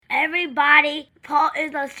everybody, Paul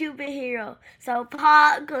is a superhero. So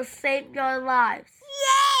Paul could save your lives.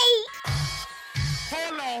 Yay!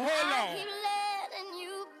 Hold on. I keep letting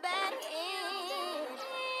you back in.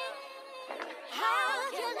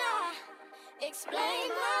 How can I explain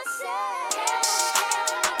myself?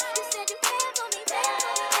 You said you cared for me, baby.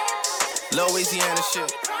 Louisiana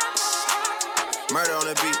shit. Murder on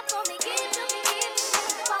the beat.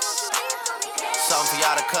 Something for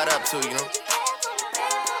y'all to cut up to, you know?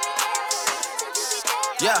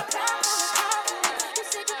 Yeah.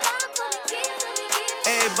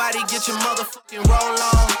 Everybody get your motherfucking roll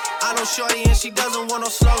on. I know shorty and she doesn't want no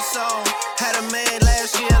slow song. Had a man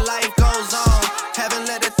last year, life goes on. Haven't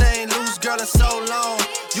let that thing loose, girl, in so long.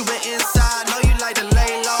 You been inside, know you like to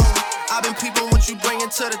lay low. I've been peeping what you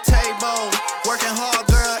bringing to the table. Working hard,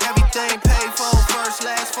 girl, everything paid for. First,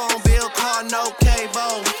 last phone bill, car, no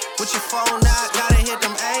cable. With your phone out, gotta hit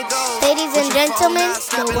them angles. Ladies and gentlemen,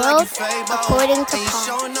 the world according to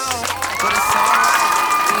Paul.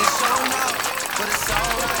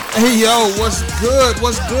 Hey yo, what's good?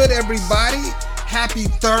 What's good, everybody? Happy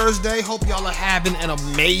Thursday. Hope y'all are having an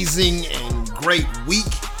amazing and great week.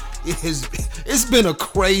 It's been a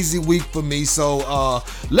crazy week for me. So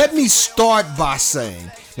let me start by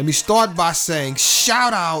saying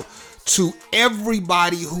shout out to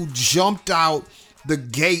everybody who jumped out the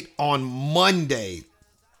gate on Monday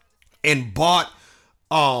and bought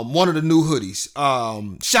one of the new hoodies.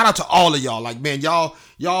 Shout out to all of y'all. Like, man, y'all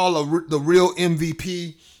are the real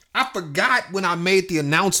MVP. I forgot when I made the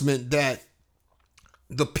announcement that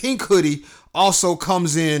the pink hoodie also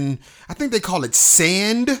comes in, I think they call it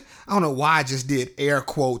sand. I don't know why I just did air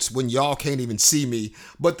quotes when y'all can't even see me.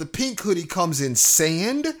 But the pink hoodie comes in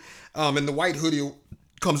sand, and the white hoodie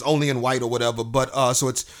comes only in white or whatever. But so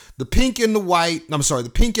it's the pink and the white.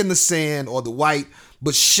 The pink and the sand or the white.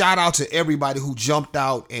 But shout out to everybody who jumped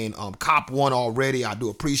out and copped one already. I do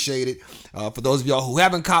appreciate it. For those of y'all who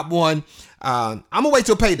haven't copped one, I'm gonna wait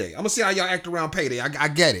till payday. I'm gonna see how y'all act around payday. I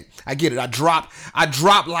get it. I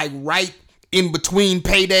dropped like right in between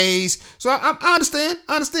paydays. So I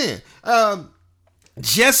understand.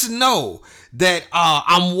 Just know that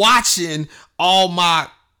I'm watching all my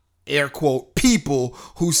air quote people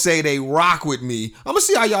who say they rock with me. I'm gonna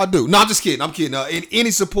see how y'all do. No, I'm just kidding. I'm kidding. Any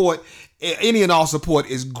support, any and all support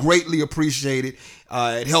is greatly appreciated.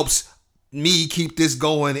 It helps me keep this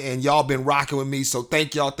going, and y'all been rocking with me. So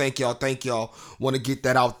thank y'all. Want to get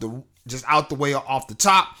that out the way off the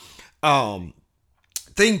top.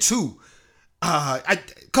 Thing two, a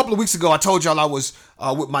couple of weeks ago I told y'all I was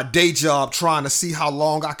with my day job trying to see how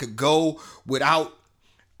long I could go without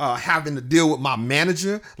having to deal with my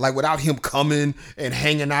manager, like without him coming and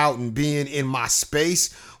hanging out and being in my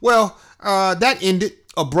space. Well, that ended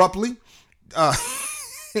abruptly.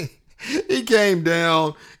 He came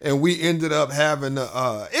down and we ended up having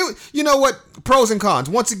you know what, pros and cons.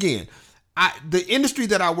 Once again, the industry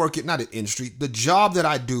that I work at, the job that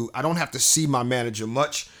I do, I don't have to see my manager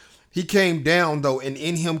much. He came down though, and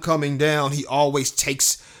in him coming down, he always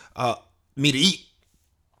takes me to eat.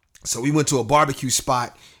 So we went to a barbecue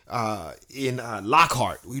spot in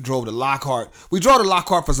Lockhart. We drove to Lockhart. We drove to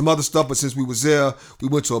Lockhart for some other stuff, but since we was there, we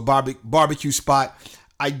went to a barbecue spot.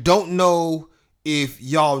 I don't know if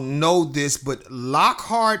y'all know this, but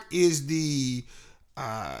Lockhart is the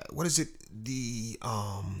what is it? The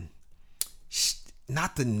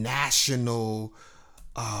not the national.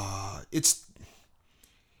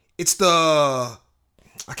 It's the,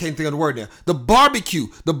 I can't think of the word now. The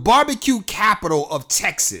barbecue capital of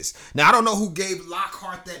Texas. Now, I don't know who gave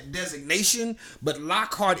Lockhart that designation, but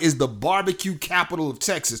Lockhart is the barbecue capital of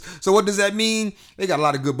Texas. So what does that mean? They got a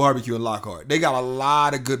lot of good barbecue in Lockhart.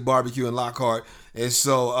 And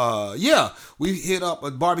so, we hit up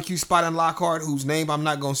a barbecue spot in Lockhart whose name I'm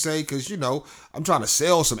not going to say because, you know, I'm trying to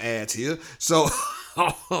sell some ads here. So,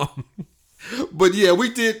 but yeah, we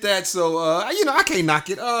did that. So, I can't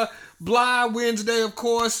knock it. Bly Wednesday, of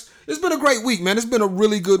course. It's been a great week, man. It's been a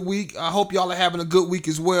really good week. I hope y'all are having a good week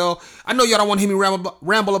as well. I know y'all don't want to hear me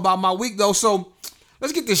ramble about my week, though. So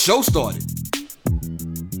let's get this show started.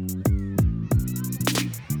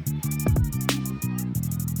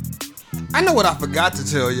 I know what I forgot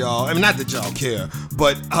to tell y'all. I mean, not that y'all care,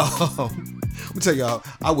 but let me tell y'all,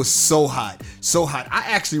 I was so hot. I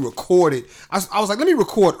actually recorded. I was like, let me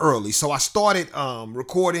record early. So I started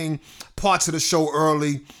recording parts of the show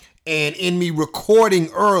early. And in me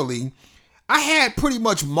recording early, I had pretty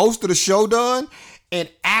much most of the show done and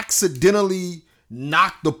accidentally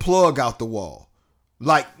knocked the plug out the wall.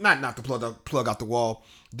 Like, not knocked the plug out the wall.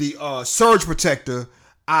 The surge protector,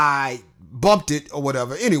 I bumped it or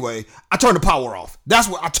whatever. Anyway, I turned the power off. That's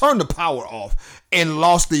what I turned the power off. and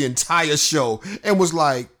lost the entire show and was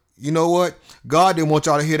like, you know what? God didn't want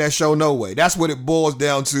y'all to hear that show no way. That's what it boils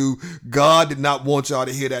down to. God did not want y'all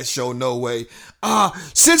to hear that show no way.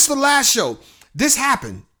 Since the last show, this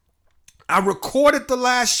happened. I recorded the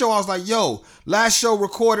last show. I was like, yo, last show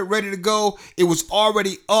recorded, ready to go. It was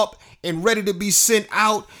already up and ready to be sent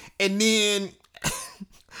out. And then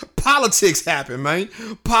politics happened, man.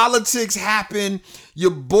 Politics happened.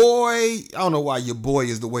 Your boy, I don't know why your boy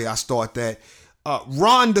is the way I start that.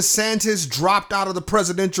 Ron DeSantis dropped out of the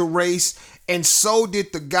presidential race, and so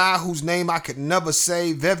did the guy whose name I could never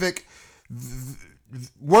say, Vivek,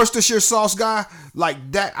 Worcestershire sauce guy, like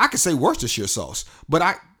that. I could say Worcestershire sauce,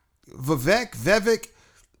 but Vivek,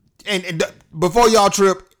 and before y'all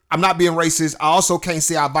trip, I'm not being racist. I also can't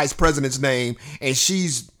say our vice president's name, and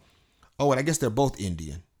she's, and I guess they're both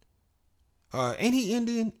Indian. Ain't he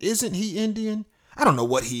Indian? Isn't he Indian? I don't know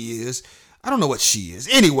what he is. I don't know what she is.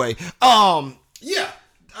 Anyway,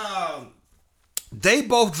 they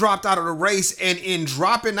both dropped out of the race, and in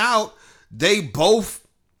dropping out, they both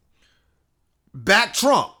backed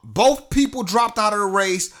Trump. Both people dropped out of the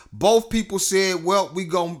race. Both people said, well, we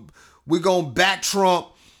gonna back Trump,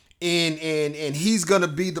 and he's gonna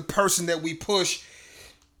be the person that we push.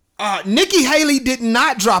 Nikki Haley did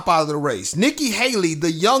not drop out of the race. Nikki Haley,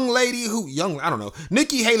 the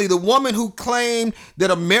Nikki Haley, the woman who claimed that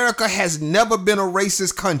America has never been a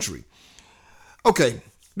racist country. Okay,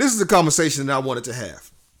 this is a conversation that I wanted to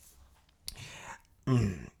have.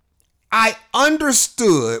 I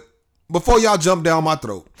understood, before y'all jump down my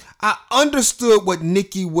throat, I understood what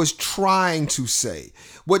Nikki was trying to say.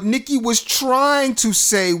 What Nikki was trying to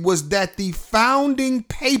say was that the founding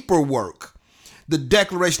paperwork, the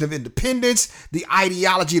Declaration of Independence, the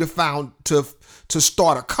ideology to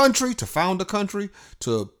start a country, to found a country,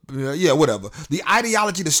 the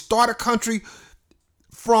ideology to start a country,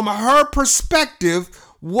 from her perspective,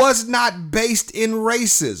 was not based in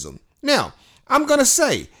racism. Now, I'm going to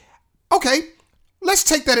say, okay, let's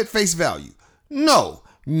take that at face value. No,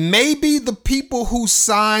 maybe the people who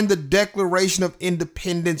signed the Declaration of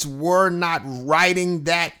Independence were not writing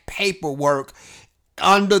that paperwork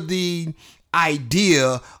under the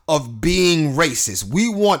idea of being racist. We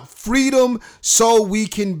want freedom so we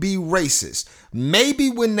can be racist.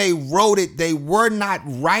 Maybe when they wrote it, they were not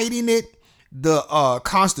writing it, the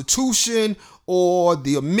Constitution or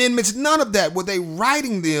the amendments, none of that. Were they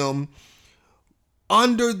writing them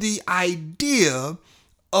under the idea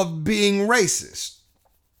of being racist?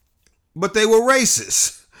 But they were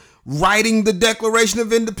racist, writing the Declaration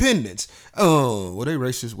of Independence. Oh, were they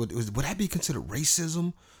racist? Would that be considered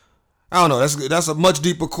racism? I don't know. That's a much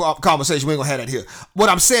deeper conversation. We ain't gonna have that here. What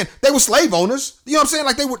I'm saying, they were slave owners. You know what I'm saying?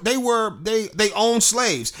 Like they owned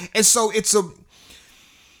slaves, and so it's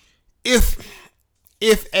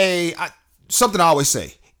something I always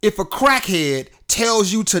say. If a crackhead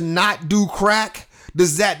tells you to not do crack,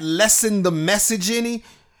 does that lessen the message any?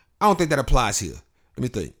 I don't think that applies here. Let me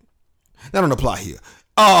think. That don't apply here.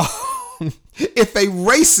 If a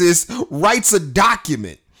racist writes a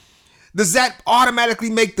document, does that automatically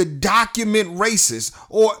make the document racist?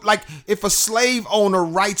 Or like if a slave owner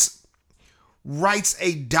writes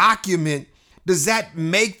a document, does that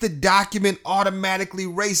make the document automatically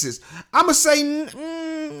racist? I'm going to say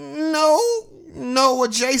no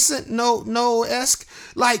adjacent, no esque.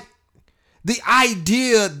 Like the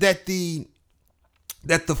idea that the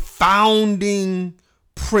founding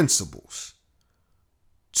principles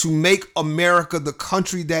to make America the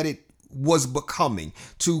country that it was becoming,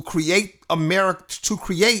 to create America, to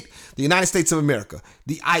create the United States of America.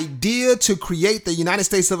 The idea to create the United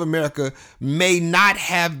States of America may not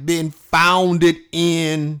have been founded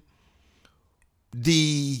in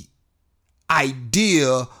the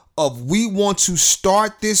idea of we want to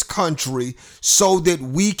start this country so that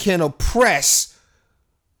we can oppress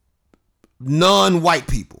non-white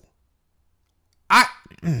people.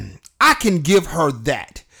 I can give her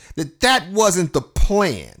that wasn't the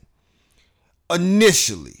plan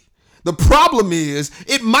initially. The problem is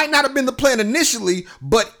it might not have been the plan initially,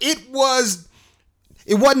 but it wasn't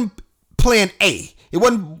plan A. It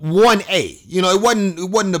wasn't 1A. You know, it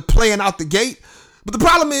wasn't the plan out the gate. But the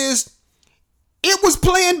problem is it was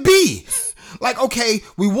plan B. Like, okay,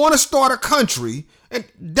 we want to start a country, and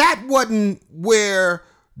that wasn't where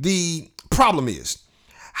the problem is.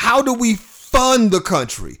 How do we fund the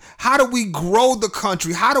country? How do we grow the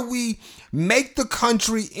country? How do we make the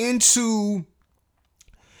country into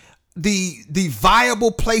the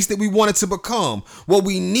viable place that we want it to become? Well,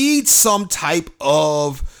 we need some type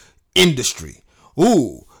of industry.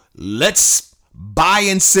 Ooh, let's buy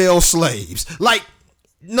and sell slaves. Like,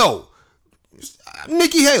 no,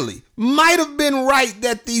 Nikki Haley might have been right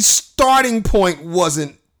that the starting point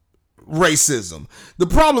wasn't racism. The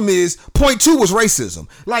problem is point 2 was racism.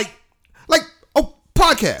 Like,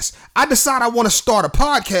 podcast. I decide I want to start a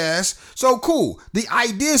podcast. So cool. The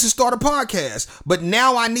idea is to start a podcast, but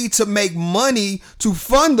now I need to make money to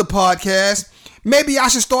fund the podcast. Maybe I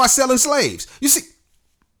should start selling slaves. You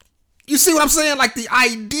see what I'm saying? Like, the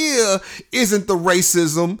idea isn't the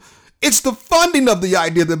racism. It's the funding of the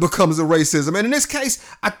idea that becomes the racism. And in this case,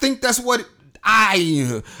 I think that's what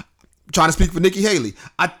trying to speak for Nikki Haley.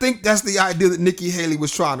 I think that's the idea that Nikki Haley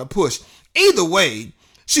was trying to push. Either way,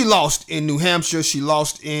 she lost in New Hampshire. She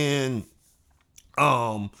lost in,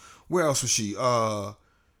 where else was she?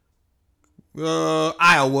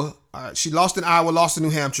 Iowa. She lost in Iowa, lost in New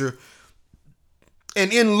Hampshire.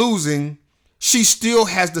 And in losing, she still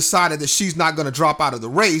has decided that she's not going to drop out of the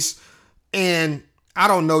race. And I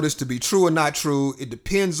don't know this to be true or not true. It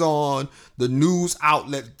depends on the news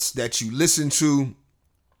outlets that you listen to.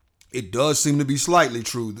 It does seem to be slightly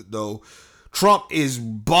true, though. Trump is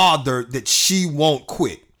bothered that she won't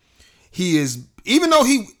quit. He is, even though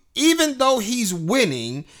he's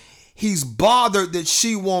winning, he's bothered that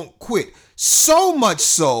she won't quit. So much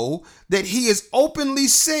so that he has openly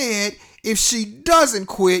said if she doesn't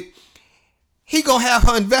quit, he gonna have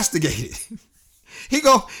her investigated. he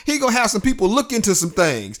gonna have some people look into some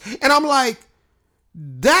things. And I'm like,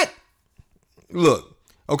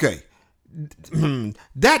 okay,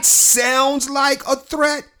 that sounds like a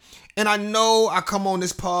threat. And I know I come on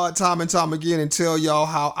this pod time and time again and tell y'all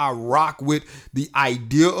how I rock with the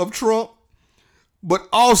idea of Trump. But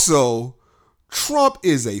also, Trump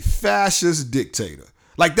is a fascist dictator.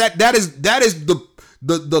 Like that is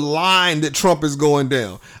the line that Trump is going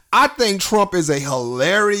down. I think Trump is a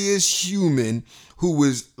hilarious human who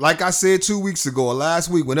was, like I said 2 weeks ago or last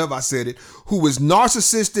week, whenever I said it, who was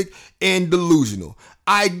narcissistic and delusional.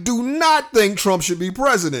 I do not think Trump should be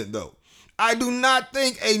president, though. I do not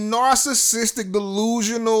think a narcissistic,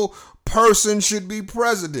 delusional person should be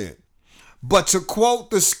president. But to quote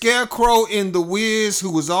the scarecrow in The Wiz,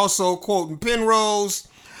 who was also quoting Penrose,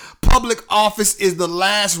 public office is the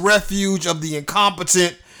last refuge of the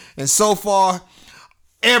incompetent. And so far,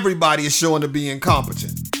 everybody is showing to be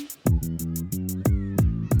incompetent.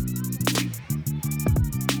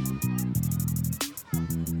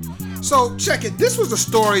 So check it. This was a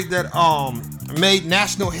story that made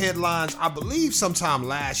national headlines, I believe, sometime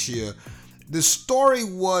last year. The story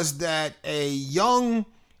was that a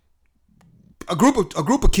group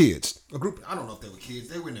of kids, I don't know if they were kids,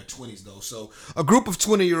 they were in their 20s though. So a group of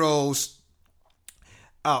 20-year-olds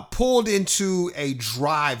pulled into a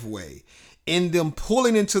driveway. In them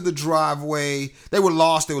pulling into the driveway, they were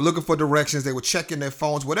lost. They were looking for directions. They were checking their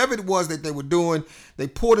phones. Whatever it was that they were doing, they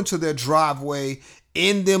pulled into their driveway.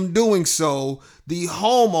 In them doing so, the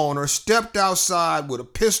homeowner stepped outside with a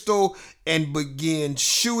pistol and began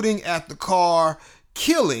shooting at the car,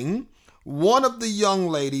 killing one of the young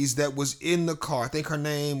ladies that was in the car. I think her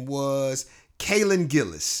name was Kaylin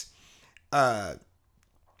Gillis. The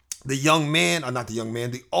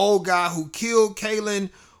old guy who killed Kaylin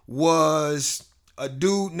was a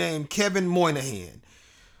dude named Kevin Moynihan.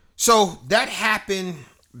 So that happened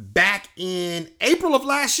back in April of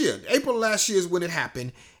last year. April of last year is when it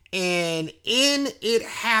happened. And in it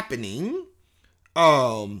happening,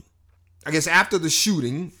 I guess after the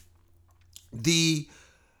shooting, he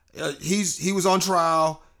was on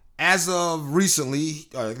trial as of recently,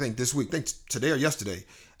 I think this week, I think today or yesterday.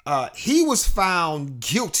 He was found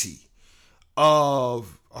guilty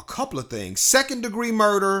of a couple of things: second-degree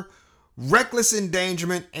murder, reckless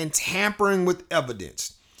endangerment, and tampering with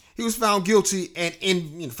evidence. He was found guilty, and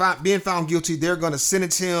in being found guilty, they're going to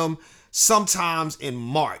sentence him sometimes in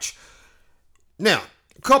March. Now,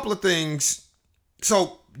 a couple of things.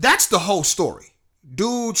 So that's the whole story.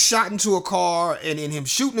 Dude shot into a car, and in him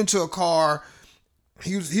shooting into a car,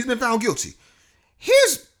 he's been found guilty.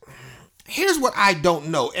 Here's what I don't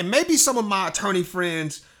know, and maybe some of my attorney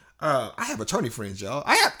friends. I have attorney friends, y'all.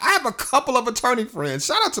 I have a couple of attorney friends.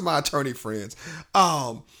 Shout out to my attorney friends.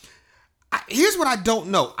 Here's what I don't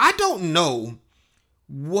know. I don't know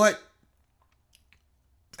why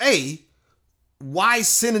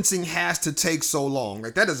sentencing has to take so long.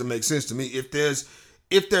 Like, that doesn't make sense to me. If there's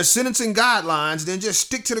sentencing guidelines, then just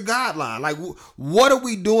stick to the guideline. Like, what are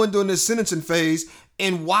we doing during this sentencing phase?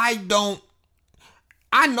 And why don't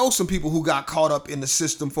I know some people who got caught up in the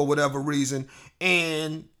system for whatever reason,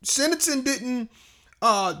 and sentencing they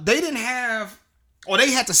had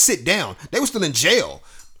to sit down. They were still in jail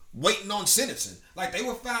waiting on sentencing. Like, they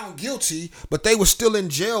were found guilty, but they were still in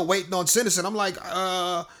jail waiting on sentencing. I'm like,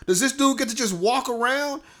 does this dude get to just walk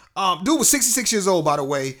around? Dude was 66 years old, by the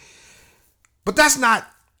way. But that's not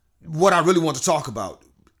what I really want to talk about.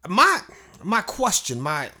 My question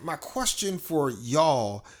for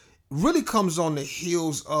y'all really comes on the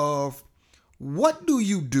heels of, what do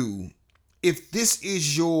you do if this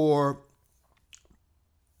is your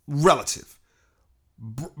relative,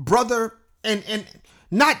 brother, and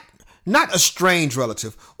not a strange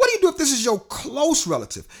relative? What do you do if this is your close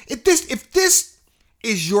relative? If this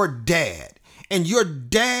is your dad, and your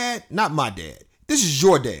dad, not my dad, this is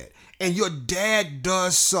your dad, and your dad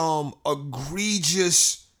does some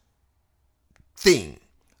egregious thing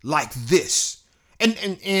like this,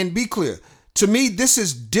 and be clear, to me, this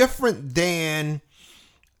is different than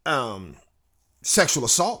sexual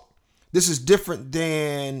assault. This is way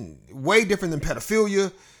different than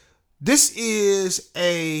pedophilia. This is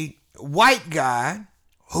a white guy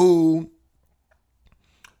who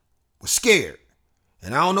was scared.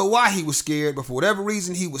 And I don't know why he was scared, but for whatever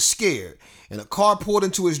reason, he was scared. And a car pulled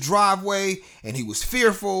into his driveway, and he was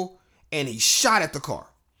fearful, and he shot at the car.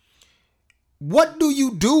 What do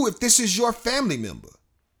you do if this is your family member?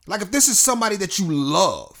 Like, if this is somebody that you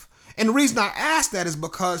love? And the reason I ask that is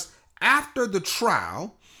because after the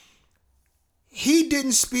trial, he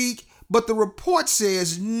didn't speak, but the report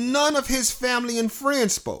says none of his family and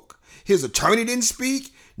friends spoke. His attorney didn't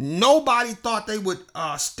speak. Nobody thought they would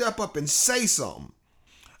step up and say something.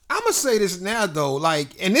 I'm going to say this now, though,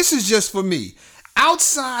 and this is just for me.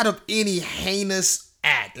 Outside of any heinous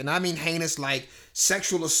act, and I mean heinous like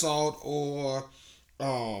sexual assault or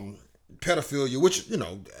pedophilia, which,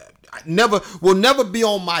 will never be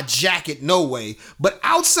on my jacket, no way. But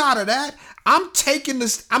outside of that, I'm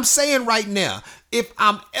saying right now, if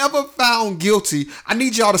I'm ever found guilty, I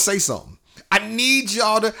need y'all to say something. I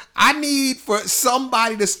need for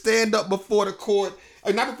somebody to stand up before the court,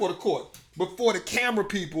 or not before the court, before the camera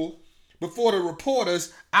people, before the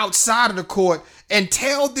reporters outside of the court, and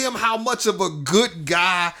tell them how much of a good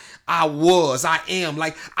guy I am.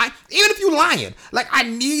 Even if you lying, I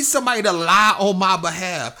need somebody to lie on my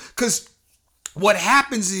behalf. Because what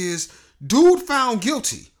happens is, dude found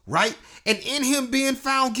guilty, right? And in him being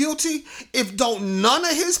found guilty, if don't none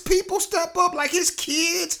of his people step up, like his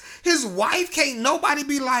kids, his wife, can't nobody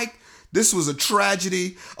be like, this was a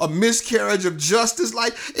tragedy, a miscarriage of justice.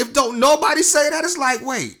 If don't nobody say that, it's like,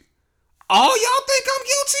 wait, all y'all think I'm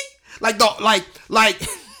guilty?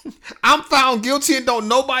 I'm found guilty and don't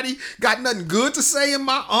nobody got nothing good to say in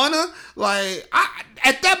my honor?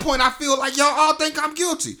 At that point, I feel like y'all all think I'm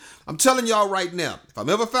guilty. I'm telling y'all right now, if I'm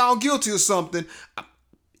ever found guilty of something,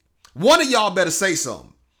 one of y'all better say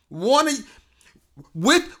something. With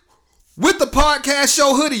the podcast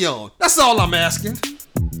show hoodie on. That's all I'm asking.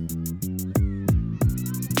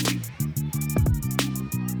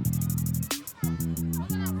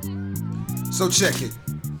 So check it.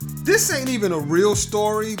 This ain't even a real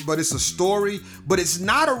story, but it's a story. But it's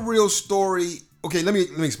not a real story. Okay, let me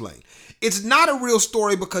explain. It's not a real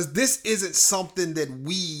story because this isn't something that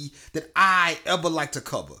I ever like to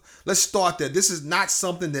cover. Let's start there. This is not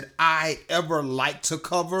something that I ever like to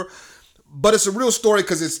cover, but it's a real story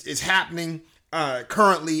because it's happening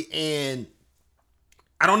currently, and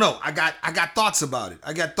I don't know. I got thoughts about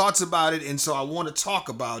it. And so I want to talk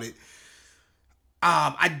about it.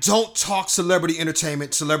 I don't talk celebrity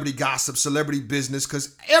entertainment, celebrity gossip, celebrity business,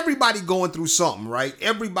 because everybody going through something, right?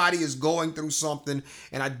 Everybody is going through something,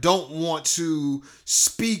 and I don't want to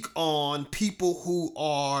speak on people who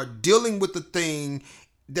are dealing with the thing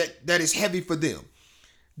that is heavy for them.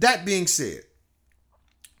 That being said,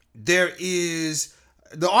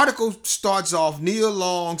 the article starts off, Nia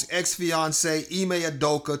Long's ex-fiance Ime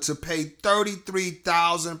Udoka to pay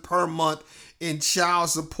 $33,000 per month in child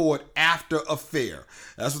support after affair.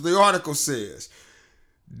 That's what the article says.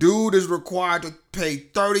 Dude is required to pay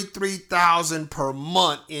 $33,000 per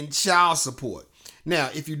month in child support.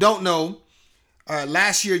 Now, if you don't know,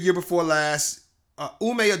 last year before last, Ime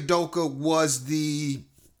Udoka was the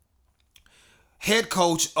head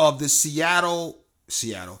coach of the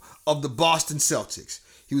of the Boston Celtics.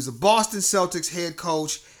 He was the Boston Celtics head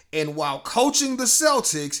coach, and while coaching the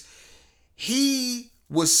Celtics, he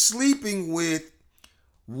was sleeping with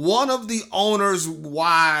one of the owner's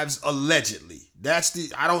wives, allegedly.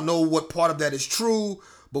 I don't know what part of that is true,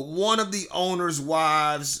 but one of the owner's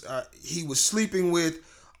wives he was sleeping with,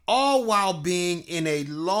 all while being in a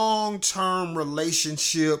long-term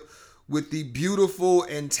relationship with the beautiful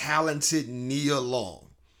and talented Nia Long.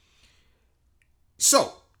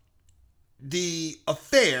 So, the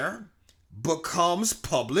affair becomes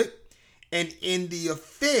public, and in the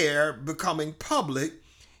affair becoming public,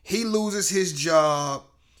 he loses his job.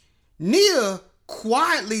 Nia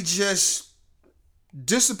quietly just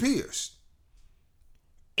disappears.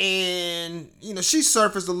 And, she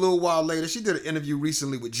surfaced a little while later. She did an interview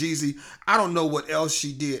recently with Jeezy. I don't know what else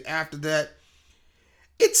she did after that.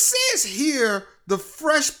 It says here, the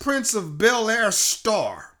Fresh Prince of Bel-Air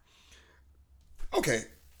star. Okay,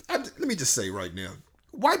 let me just say right now,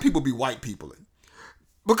 white people be white people.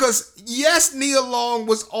 Because, yes, Nia Long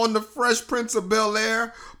was on the Fresh Prince of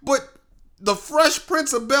Bel-Air, but the Fresh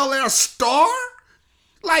Prince of Bel-Air star?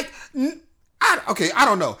 Like, I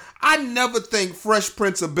don't know. I never think Fresh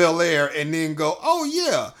Prince of Bel-Air and then go, oh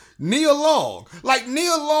yeah, Nia Long. Like,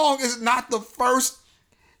 Nia Long is not the first.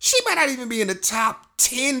 She might not even be in the top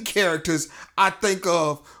 10 characters I think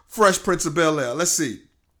of Fresh Prince of Bel-Air. Let's see.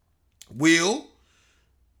 Will,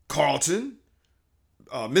 Carlton,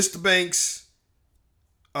 Mr. Banks,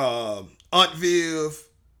 Aunt Viv,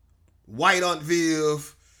 White Aunt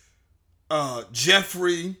Viv,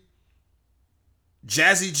 Jeffrey,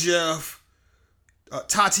 Jazzy Jeff,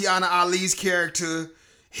 Tatiana Ali's character,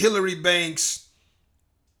 Hillary Banks.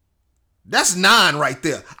 That's 9 right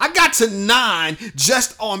there. I got to 9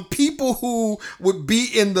 just on people who would be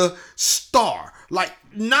in the star. Like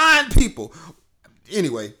 9 people.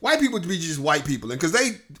 Anyway, white people would be just white people. And because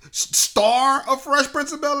they star a Fresh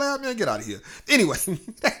Prince of Bel-Air, man, get out of here. Anyway,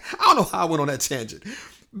 I don't know how I went on that tangent.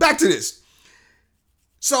 Back to this.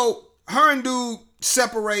 So her and dude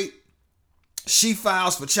separate. She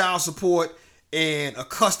files for child support and a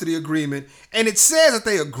custody agreement. And it says that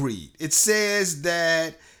they agreed. It says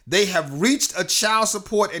that they have reached a child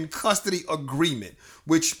support and custody agreement,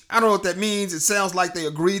 which I don't know what that means. It sounds like they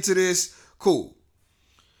agreed to this. Cool.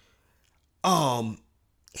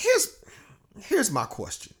 Here's my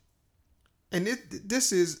question. And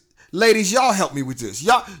this is, ladies, y'all help me with this.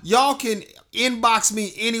 Y'all can inbox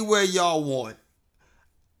me anywhere y'all want.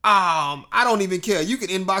 I don't even care. You can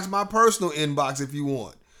inbox my personal inbox if you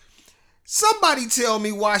want. Somebody tell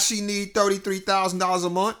me why she need $33,000 a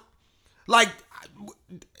month. Like,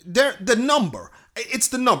 the number. It's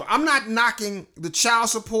the number. I'm not knocking the child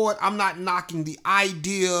support. I'm not knocking the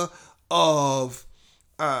idea of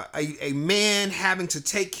a man having to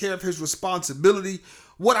take care of his responsibility.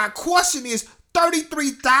 What I question is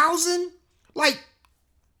 $33,000. Like,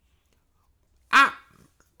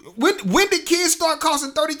 when did kids start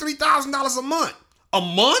costing $33,000 a month? A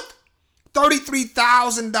month?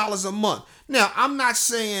 $33,000 a month. Now, I'm not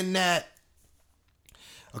saying that.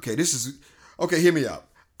 Okay, hear me out.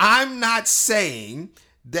 I'm not saying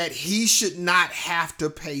that he should not have to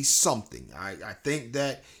pay something. I think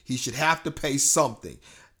that he should have to pay something.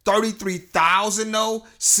 $33,000 though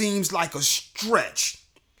seems like a stretch.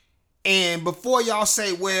 And before y'all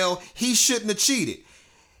say, well, he shouldn't have cheated.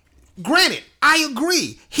 Granted, I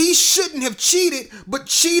agree. He shouldn't have cheated, but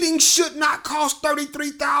cheating should not cost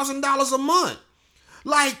 $33,000 a month.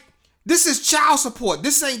 Like, this is child support.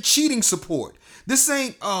 This ain't cheating support. This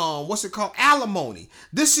ain't, alimony.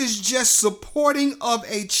 This is just supporting of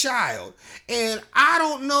a child. And I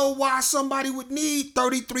don't know why somebody would need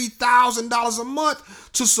 $33,000 a month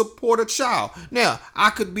to support a child. Now, I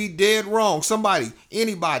could be dead wrong.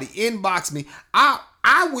 Anybody, inbox me.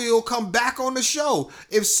 I will come back on the show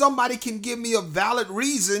if somebody can give me a valid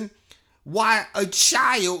reason why a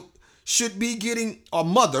child should be getting, a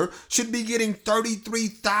mother should be getting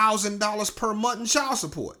 $33,000 per month in child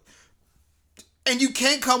support. And you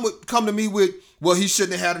can't come to me with, well, he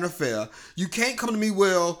shouldn't have had an affair. You can't come to me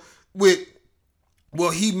well,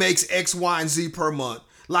 he makes X, Y, and Z per month.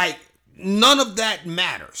 Like, none of that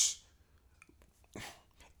matters.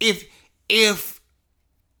 If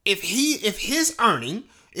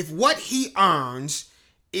what he earns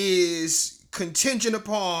is contingent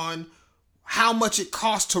upon how much it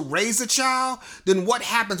costs to raise a child, then what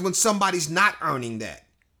happens when somebody's not earning that?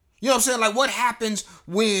 You know what I'm saying? Like, what happens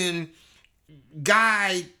when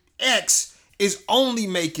guy X is only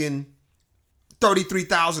making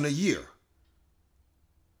 $33,000 a year?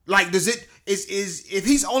 Like, if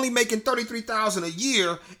he's only making $33,000 a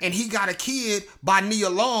year and he got a kid by Nia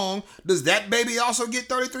Long, does that baby also get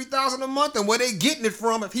 $33,000 a month? And where they getting it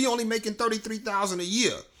from if he only making $33,000 a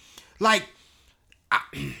year? Like,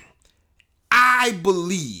 I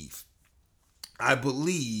believe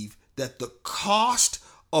that the cost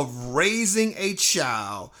of raising a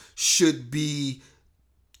child should be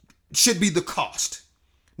the cost.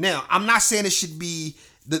 Now, I'm not saying it should be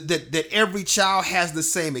that every child has the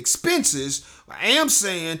same expenses. I am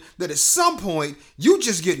saying that at some point, you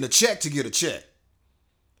just getting a check to get a check.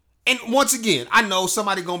 And once again, I know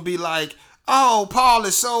somebody gonna be like, oh, Paul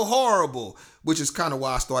is so horrible, which is kind of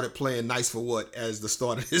why I started playing Nice for What as the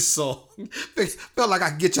start of this song. Felt like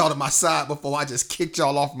I could get y'all to my side before I just kicked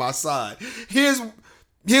y'all off my side. Here's what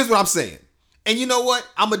I'm saying. And you know what?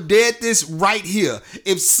 I'm going to dead this right here.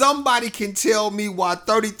 If somebody can tell me why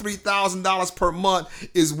 $33,000 per month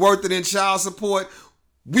is worth it in child support,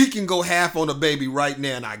 we can go half on a baby right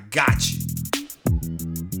now, and I got you.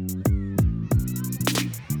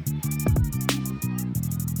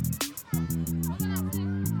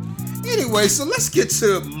 Anyway, so let's get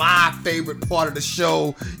to my favorite part of the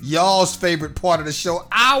show, y'all's favorite part of the show,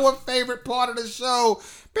 our favorite part of the show.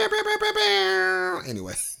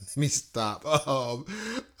 Anyway, let me stop.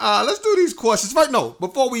 Let's do these questions. Right, no,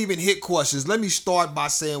 before we even hit questions, let me start by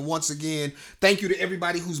saying once again, thank you to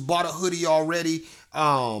everybody who's bought a hoodie already.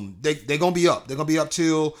 They're going to be up. They're going to be up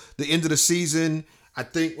till the end of the season. I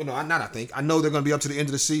think, well, no, not I think. I know they're going to be up to the end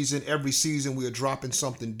of the season. Every season we are dropping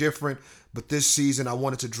something different. But this season I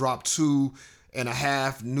wanted to drop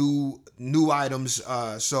 2.5 new items.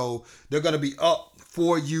 So they're going to be up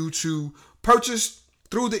for you to purchase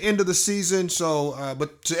through the end of the season. So,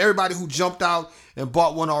 but to everybody who jumped out and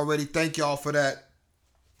bought one already, thank y'all for that.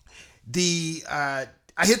 I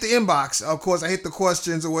hit the inbox. Of course, I hit the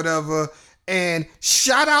questions or whatever. And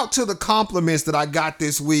shout out to the compliments that I got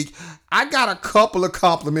this week. I got a couple of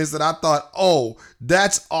compliments that I thought, oh,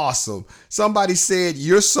 that's awesome. Somebody said,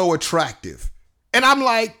 you're so attractive. And I'm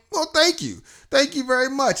like, well, thank you. Thank you very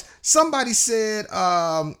much. Somebody said,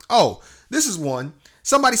 this is one.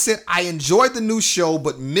 Somebody said, I enjoyed the new show,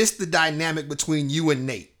 but missed the dynamic between you and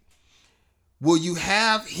Nate. Will you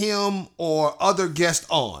have him or other guests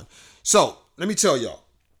on? So let me tell y'all.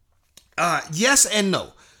 Yes and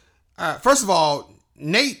no. First of all,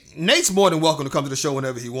 Nate's more than welcome to come to the show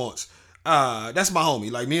whenever he wants. That's my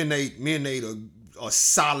homie. Like me and Nate are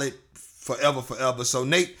solid forever. So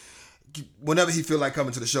Nate, whenever he feel like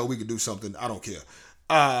coming to the show, we could do something. I don't care.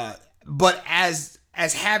 But as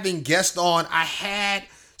having guests on, I had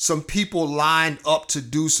some people lined up to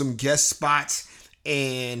do some guest spots,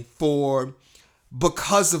 and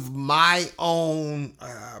because of my own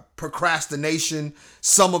procrastination,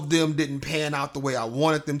 some of them didn't pan out the way I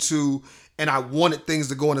wanted them to, and I wanted things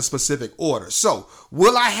to go in a specific order. So,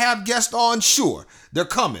 will I have guests on? Sure, they're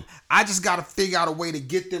coming. I just got to figure out a way to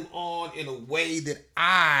get them on in a way that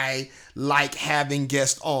I like having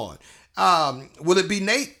guests on. Will it be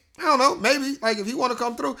Nate? I don't know. Maybe, like, if he want to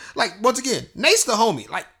come through. Like, once again, Nate's the homie.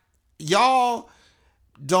 Like, y'all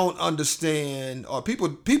don't understand, or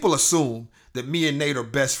people assume that me and Nate are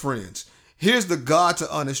best friends. Here's the God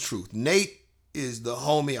to honest truth. Nate is the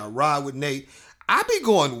homie. I ride with Nate. I be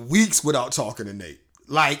going weeks without talking to Nate.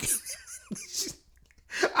 Like,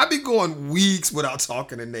 I be going weeks without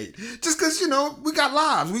talking to Nate. Just because, we got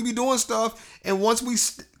lives. We be doing stuff. And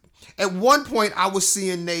at one point, I was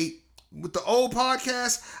seeing Nate with the old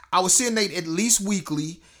podcast. I was seeing Nate at least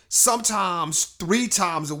weekly, sometimes 3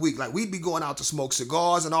 times a week. Like, we'd be going out to smoke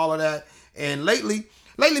cigars and all of that. And lately,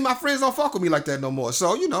 my friends don't fuck with me like that no more.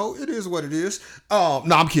 So, it is what it is. No,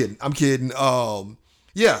 I'm kidding.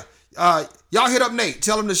 Yeah. Y'all hit up Nate.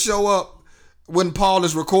 Tell him to show up when Paul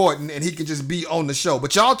is recording and he can just be on the show.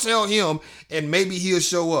 But y'all tell him and maybe he'll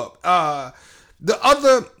show up. The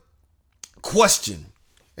other question,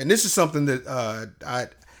 and this is something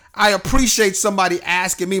that I appreciate somebody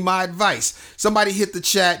asking me my advice. Somebody hit the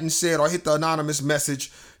chat and said, or hit the anonymous message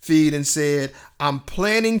feed and said, I'm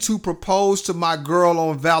planning to propose to my girl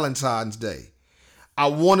on Valentine's Day. I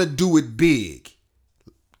want to do it big.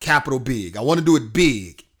 Capital big. I want to do it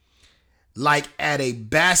big. Like at a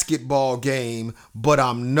basketball game, but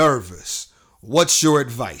I'm nervous. What's your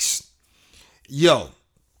advice? Yo,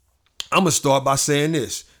 I'm going to start by saying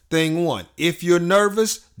this. Thing one, if you're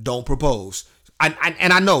nervous, don't propose. And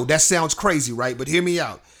I know that sounds crazy, right? But hear me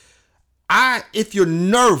out. If you're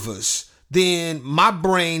nervous, then my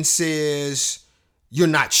brain says you're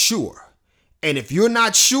not sure. And if you're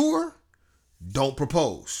not sure, don't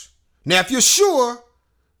propose. Now, if you're sure,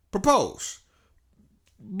 propose.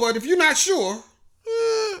 But if you're not sure,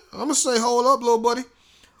 I'm going to say, hold up, little buddy.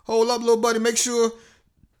 Hold up, little buddy. Make sure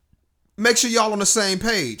y'all on the same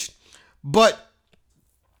page. But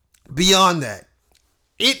beyond that,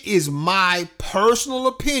 it is my personal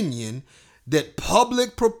opinion that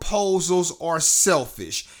public proposals are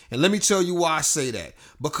selfish. And let me tell you why I say that.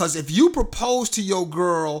 Because if you propose to your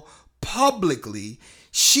girl publicly,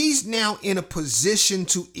 she's now in a position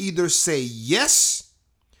to either say yes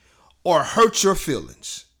or hurt your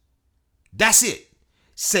feelings. That's it.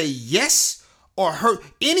 Say yes or hurt.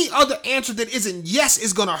 Any other answer that isn't yes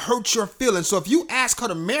is going to hurt your feelings. So if you ask her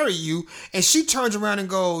to marry you and she turns around and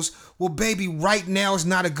goes, well, baby, right now is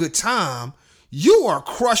not a good time, you are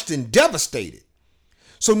crushed and devastated.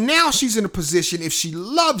 So now she's in a position, if she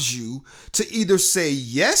loves you, to either say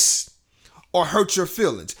yes or hurt your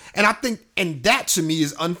feelings. And I think, and that to me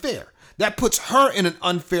is unfair. that puts her in an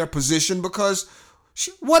unfair position because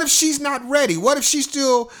what if she's not ready? What if she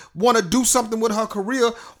still want to do something with her career?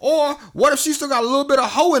 Or what if she still got a little bit of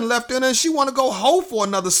hoeing left in her and she want to go hoe for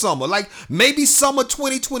another summer? Like maybe summer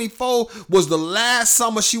 2024 was the last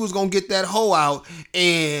summer she was going to get that hoe out,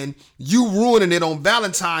 and you ruining it on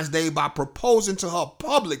Valentine's Day by proposing to her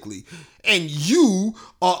publicly, and you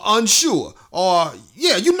are unsure or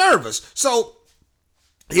you nervous. So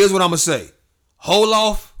here's what I'm going to say. Hold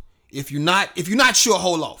off. If you're not sure,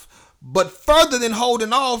 hold off. But further than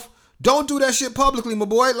holding off, don't do that shit publicly, my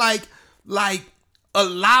boy. Like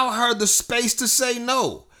allow her the space to say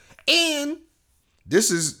no. And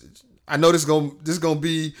I know this is gonna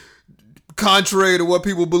be contrary to what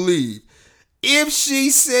people believe. If she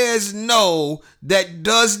says no, that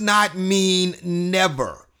does not mean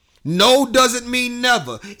never. No doesn't mean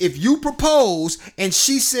never. If you propose and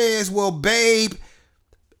she says, well, babe,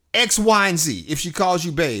 X, Y, and Z. If she calls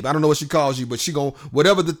you babe, I don't know what she calls you, but she gon'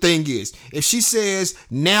 whatever the thing is. If she says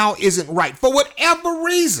now isn't right for whatever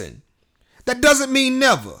reason, that doesn't mean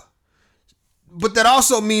never. But that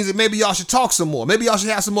also means that maybe y'all should talk some more. Maybe y'all should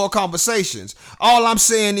have some more conversations. All I'm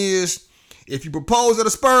saying is, if you propose at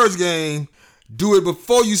a Spurs game, do it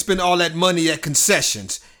before you spend all that money at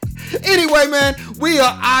concessions. Anyway, man, we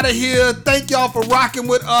are out of here. Thank y'all for rocking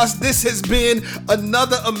with us. This has been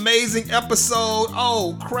another amazing episode.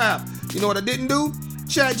 Oh, crap. You know what I didn't do?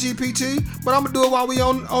 Chat GPT. But I'm going to do it while we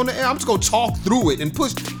on the air. I'm just going to talk through it and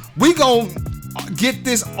push. We going to get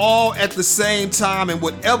this all at the same time. And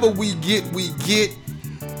whatever we get, we get.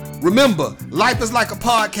 Remember, life is like a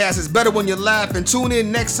podcast. It's better when you laugh. And tune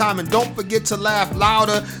in next time. And don't forget to laugh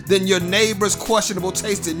louder than your neighbor's questionable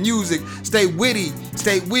taste in music. Stay witty,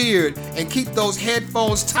 stay weird, and keep those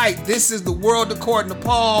headphones tight. This is The World According to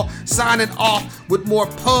Paul, signing off with more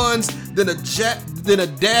puns than a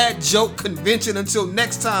dad joke convention. Until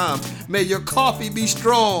next time, may your coffee be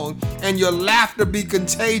strong and your laughter be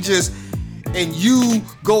contagious, and you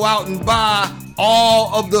go out and buy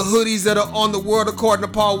all of the hoodies that are on the World According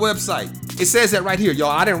to Paul website. It says that right here, y'all.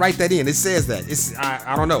 I didn't write that in. It says that.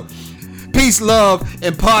 I don't know. Peace, love,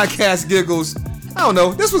 and podcast giggles. I don't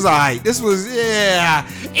know. This was all right.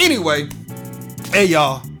 Anyway, hey,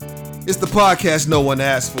 y'all. It's the podcast no one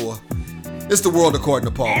asked for. It's the World According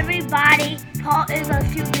to Paul. Everybody, Paul is a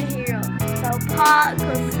superhero. So Paul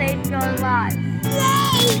could save your life.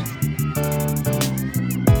 Yay!